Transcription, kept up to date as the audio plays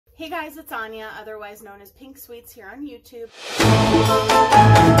Hey guys, it's Anya, otherwise known as Pink Sweets here on YouTube.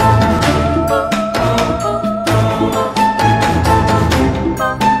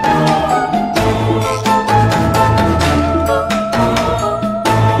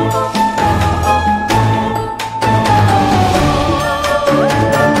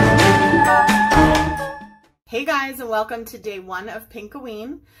 Hey guys, and welcome to day one of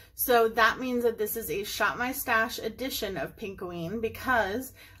P1nk-O-Ween. So that means that this is a Shop My Stash edition of P1nk-O-Ween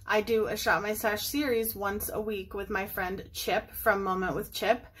because I do a Shop My Stash series once a week with my friend Chip from Moment with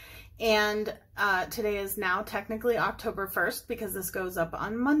Chip. And today is now technically October 1st because this goes up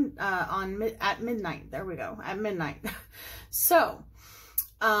on at midnight. There we go, at midnight. So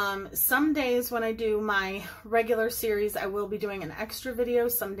some days when I do my regular series, I will be doing an extra video.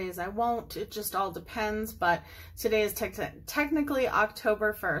 Some days I won't. It just all depends. But today is technically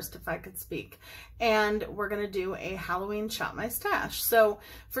October 1st, if I could speak. And we're going to do a Halloween Shop My Stash. So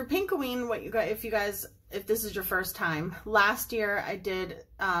for P1nk-O-Ween, if this is your first time, last year I did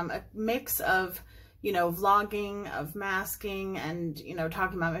a mix of, vlogging, of masking, and,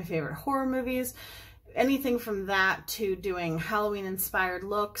 talking about my favorite horror movies. Anything from that to doing Halloween inspired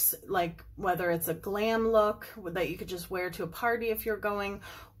looks, like whether it's a glam look that you could just wear to a party if you're going,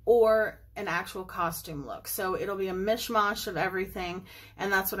 or an actual costume look. So it'll be a mishmash of everything,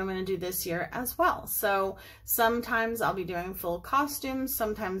 and that's what I'm going to do this year as well. So sometimes I'll be doing full costumes,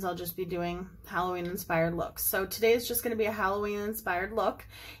 sometimes I'll just be doing Halloween inspired looks. So today is just going to be a Halloween inspired look,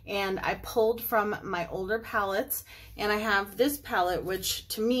 and I pulled from my older palettes, and I have this palette, which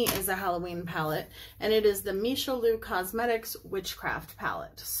to me is a Halloween palette, and it is the MeeshaLou Cosmetics Witchcraft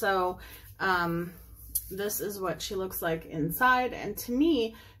palette. So this is what she looks like inside, and to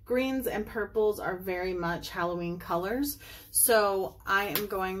me, greens and purples are very much Halloween colors. So I am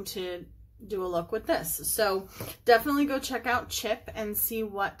going to do a look with this. So definitely go check out Chip and see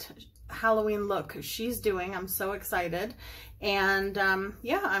what Halloween look she's doing. I'm so excited. And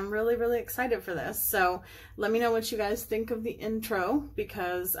yeah, I'm really, really excited for this. So let me know what you guys think of the intro,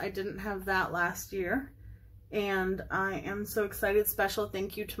 because I didn't have that last year. And I am so excited. Special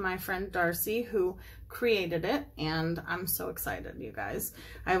thank you to my friend Darcy who created it, and I'm so excited, you guys.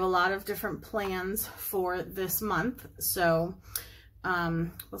 I have a lot of different plans for this month, so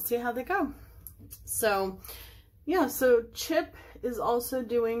we'll see how they go. So yeah, so Chip is also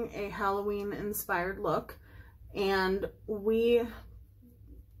doing a Halloween inspired look, and I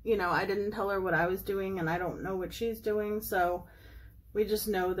didn't tell her what I was doing, and I don't know what she's doing, so we just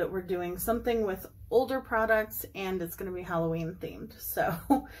know that we're doing something with older products and it's going to be Halloween themed. So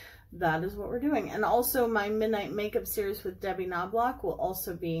that is what we're doing. And also my midnight makeup series with Debbie Knoblauch will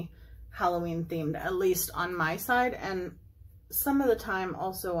also be Halloween themed, at least on my side, and some of the time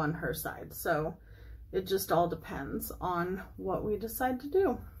also on her side. So it just all depends on what we decide to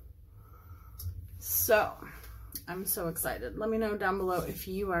do. So I'm so excited. Let me know down below if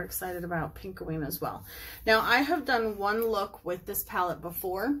you are excited about P1nk-O-Ween as well. Now, I have done one look with this palette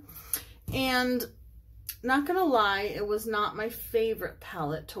before, and not gonna lie, it was not my favorite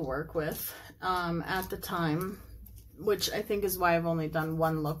palette to work with at the time, which I think is why I've only done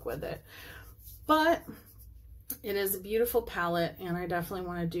one look with it. But it is a beautiful palette, and I definitely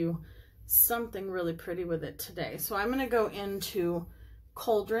want to do something really pretty with it today. So I'm gonna go into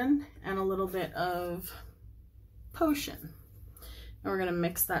Cauldron and a little bit of Potion, and we're gonna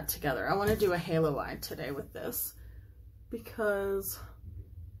mix that together. I want to do a halo eye today with this because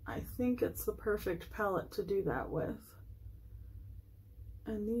I think it's the perfect palette to do that with.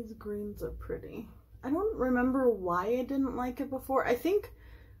 And these greens are pretty. I don't remember why I didn't like it before. I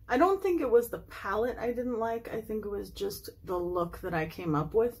don't think it was the palette I didn't like. I think it was just the look that I came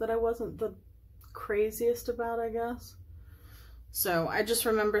up with that I wasn't the craziest about, I guess. So I just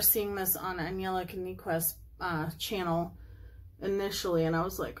remember seeing this on Angelica Niquest's channel initially, and I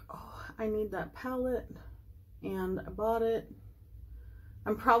was like, oh, I need that palette, and I bought it.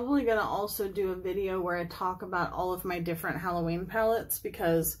 I'm probably gonna also do a video where I talk about all of my different Halloween palettes,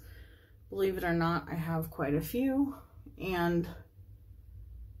 because believe it or not, I have quite a few. And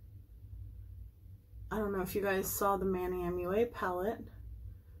I don't know if you guys saw the Manny MUA palette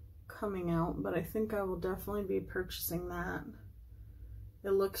coming out, but I think I will definitely be purchasing that.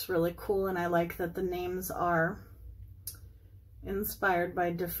 It looks really cool, and I like that the names are inspired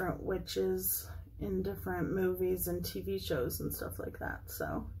by different witches in different movies and TV shows and stuff like that.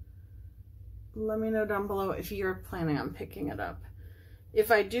 So let me know down below if you're planning on picking it up.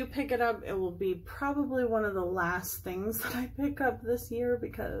 If I do pick it up, it will be probably one of the last things that I pick up this year,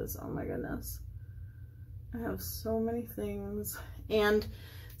 because oh my goodness, I have so many things. And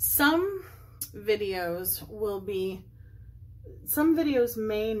some videos will be some videos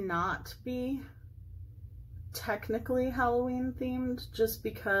may not be technically Halloween themed, just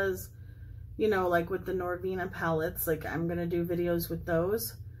because, you know, like with the Norvina palettes, like I'm gonna do videos with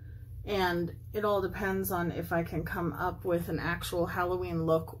those, and it all depends on if I can come up with an actual Halloween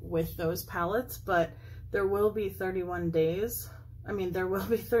look with those palettes. But there will be 31 days, I mean there will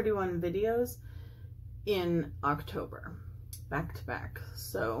be 31 videos in October, back to back.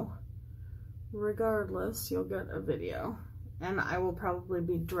 So regardless, you'll get a video, and I will probably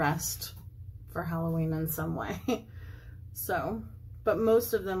be dressed for Halloween in some way. So, but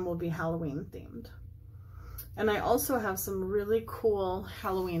most of them will be Halloween themed. And I also have some really cool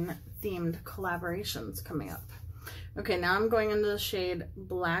Halloween themed collaborations coming up. Okay, now I'm going into the shade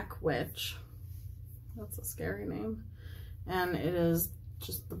Black Witch. That's a scary name. And it is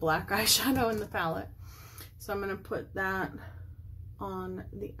just the black eyeshadow in the palette. So I'm going to put that on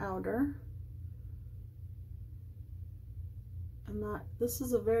the outer. And this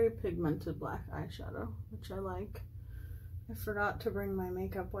is a very pigmented black eyeshadow, which I like. I forgot to bring my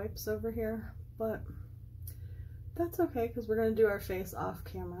makeup wipes over here, but that's okay because we're going to do our face off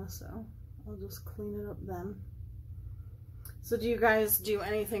camera, so I'll just clean it up then. So do you guys do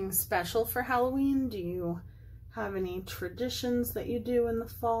anything special for Halloween? Do you have any traditions that you do in the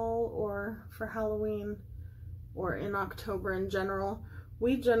fall or for Halloween or in October in general?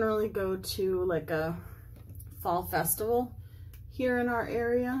 We generally go to like a fall festival here in our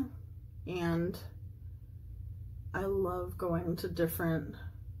area, and I love going to different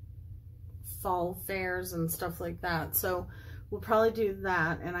fall fairs and stuff like that. So we'll probably do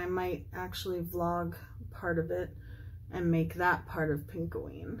that, and I might actually vlog part of it and make that part of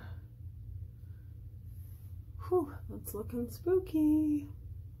P1nk-O-Ween. Whew, that's looking spooky.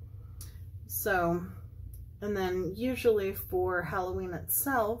 So, and then usually for Halloween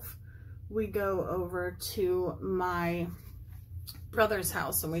itself, we go over to my brother's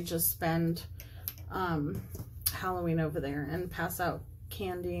house and we just spend Halloween over there and pass out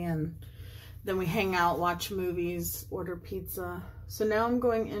candy, and then we hang out, watch movies, order pizza. So now I'm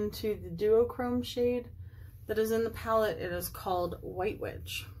going into the duochrome shade that is in the palette. It is called White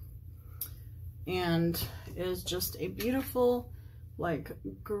Witch, and it is just a beautiful like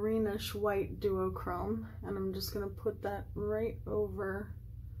greenish white duochrome, and I'm just gonna put that right over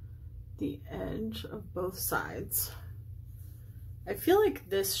the edge of both sides. I feel like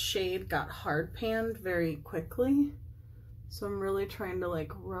this shade got hard panned very quickly, so I'm really trying to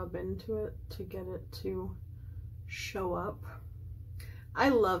like rub into it to get it to show up. I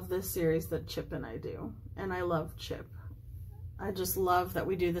love this series that Chip and I do, and I love Chip. I just love that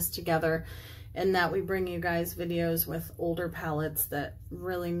we do this together and that we bring you guys videos with older palettes that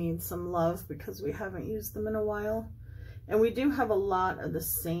really need some love because we haven't used them in a while. And we do have a lot of the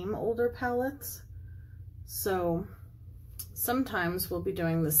same older palettes, so sometimes we'll be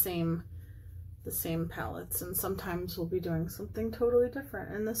doing the same palettes, and sometimes we'll be doing something totally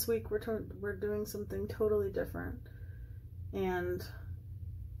different. And this week we're doing something totally different. And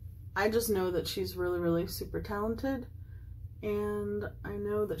I just know that she's really, really super talented, and I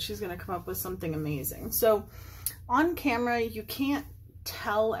know that she's gonna come up with something amazing. So on camera, you can't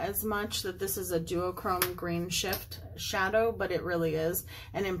tell as much that this is a duochrome green shift shadow, but it really is.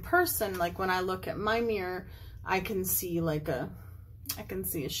 And in person, like when I look at my mirror, I can see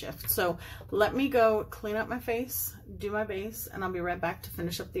a shift. So let me go clean up my face, do my base, and I'll be right back to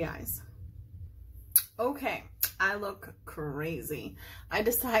finish up the eyes. Okay, I look crazy. I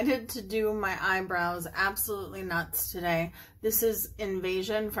decided to do my eyebrows absolutely nuts today. This is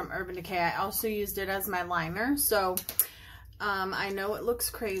Invasion from Urban Decay. I also used it as my liner, so I know it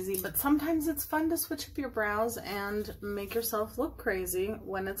looks crazy, but sometimes it's fun to switch up your brows and make yourself look crazy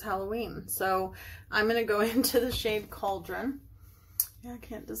when it's Halloween. So I'm going to go into the shade Cauldron. Yeah, I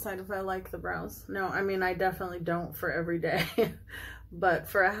can't decide if I like the brows. No, I mean, I definitely don't for every day, but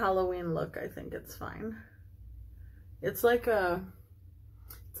for a Halloween look, I think it's fine. It's like a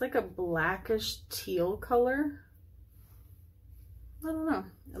blackish teal color. I don't know.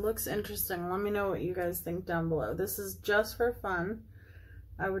 It looks interesting. Let me know what you guys think down below. This is just for fun.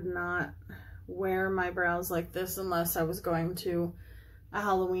 I would not wear my brows like this unless I was going to a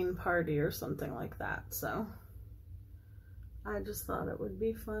Halloween party or something like that. So I just thought it would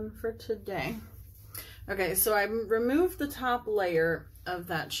be fun for today. Okay, so I removed the top layer of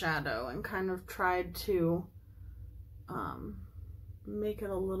that shadow and kind of tried to make it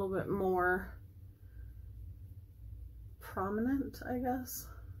a little bit more prominent, I guess.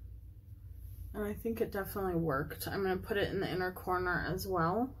 And I think it definitely worked. I'm going to put it in the inner corner as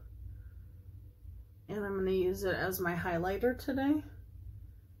well. And I'm going to use it as my highlighter today.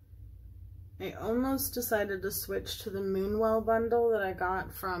 I almost decided to switch to the Moonwell bundle that I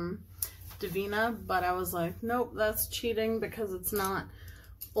got from Davina, but I was like, nope, that's cheating because it's not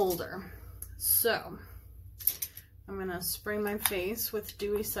older. So I'm gonna spray my face with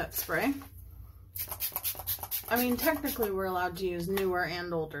Dewy Set Spray. I mean, technically we're allowed to use newer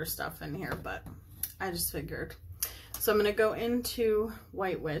and older stuff in here, but I just figured. So I'm gonna go into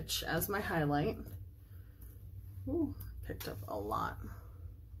White Witch as my highlight. Ooh, picked up a lot.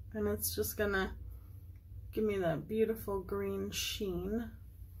 And it's just gonna give me that beautiful green sheen.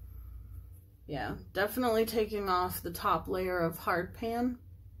 Yeah, definitely taking off the top layer of hard pan.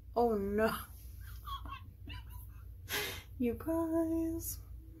 Oh no. You guys.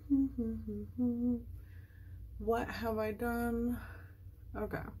 What have I done?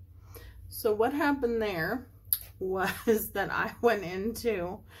 Okay. So what happened there was that I went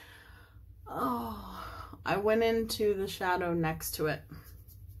into the shadow next to it.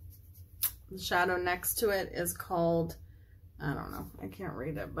 The shadow next to it is called, I don't know, I can't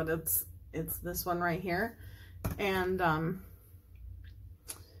read it, but it's this one right here. And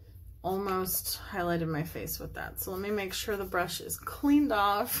almost highlighted my face with that. So let me make sure the brush is cleaned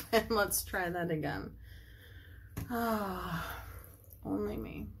off and let's try that again. Ah, only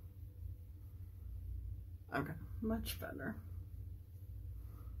me. Okay, much better.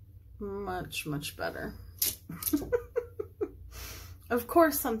 Much, much better. Of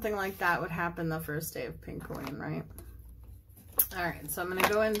course something like that would happen the first day of P1nk-O-Ween, right? Alright, so I'm going to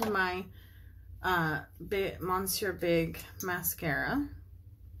go into my Monsieur Big mascara.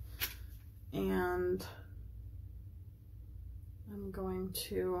 And I'm going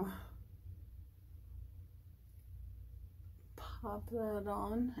to pop that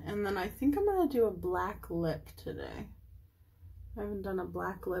on. And then I think I'm going to do a black lip today. I haven't done a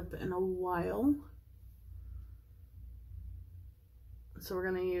black lip in a while. So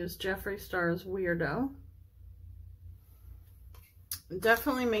we're going to use Jeffree Star's Weirdo.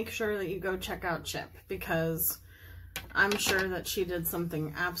 Definitely make sure that you go check out Chip, because I'm sure that she did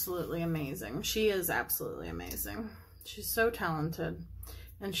something absolutely amazing. She is absolutely amazing. She's so talented,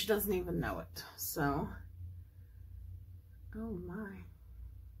 and she doesn't even know it. So, oh my,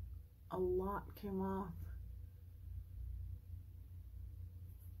 a lot came off.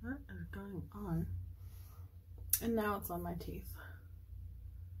 What is going on? And now it's on my teeth.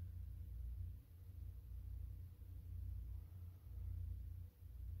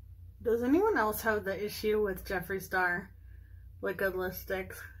 Does anyone else have the issue with Jeffree Star liquid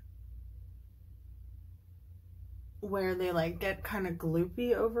lipsticks where they like get kind of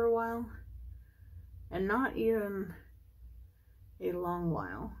gloopy over a while? And not even a long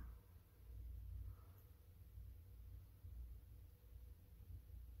while.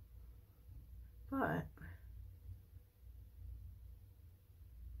 But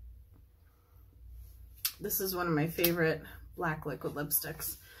this is one of my favorite black liquid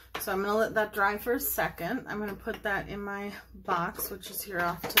lipsticks. So I'm going to let that dry for a second. I'm going to put that in my box, which is here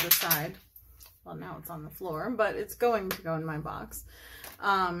off to the side. Well, now it's on the floor, but it's going to go in my box.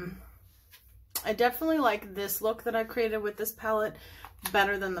 I definitely like this look that I created with this palette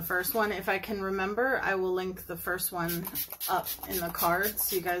better than the first one. If I can remember, I will link the first one up in the cards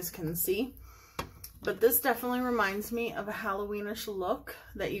so you guys can see. But this definitely reminds me of a Halloweenish look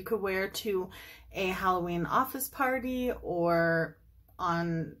that you could wear to a Halloween office party or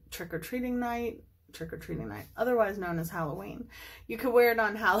on trick-or-treating night, otherwise known as Halloween. You could wear it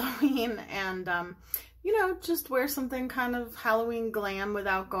on Halloween and, you know, just wear something kind of Halloween glam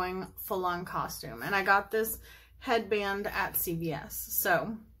without going full-on costume. And I got this headband at CVS.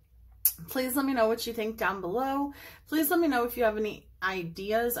 So please let me know what you think down below. Please let me know if you have any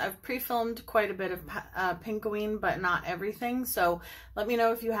ideas. I've pre-filmed quite a bit of P1nk-O-Ween, but not everything. So let me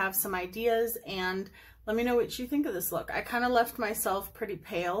know if you have some ideas, and let me know what you think of this look. I kind of left myself pretty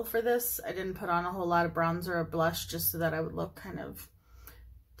pale for this. I didn't put on a whole lot of bronzer or blush just so that I would look kind of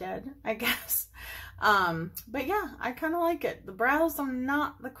dead, I guess. But yeah, I kind of like it. The brows I'm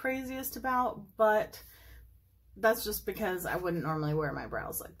not the craziest about, but that's just because I wouldn't normally wear my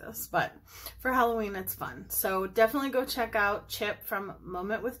brows like this. But for Halloween, it's fun. So definitely go check out Chip from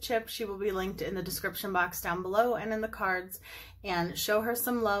Moment with Chip. She will be linked in the description box down below and in the cards. And show her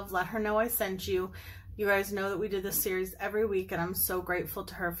some love. Let her know I sent you. You guys know that we do this series every week, and I'm so grateful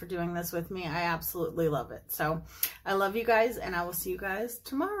to her for doing this with me. I absolutely love it. So I love you guys, and I will see you guys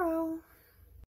tomorrow.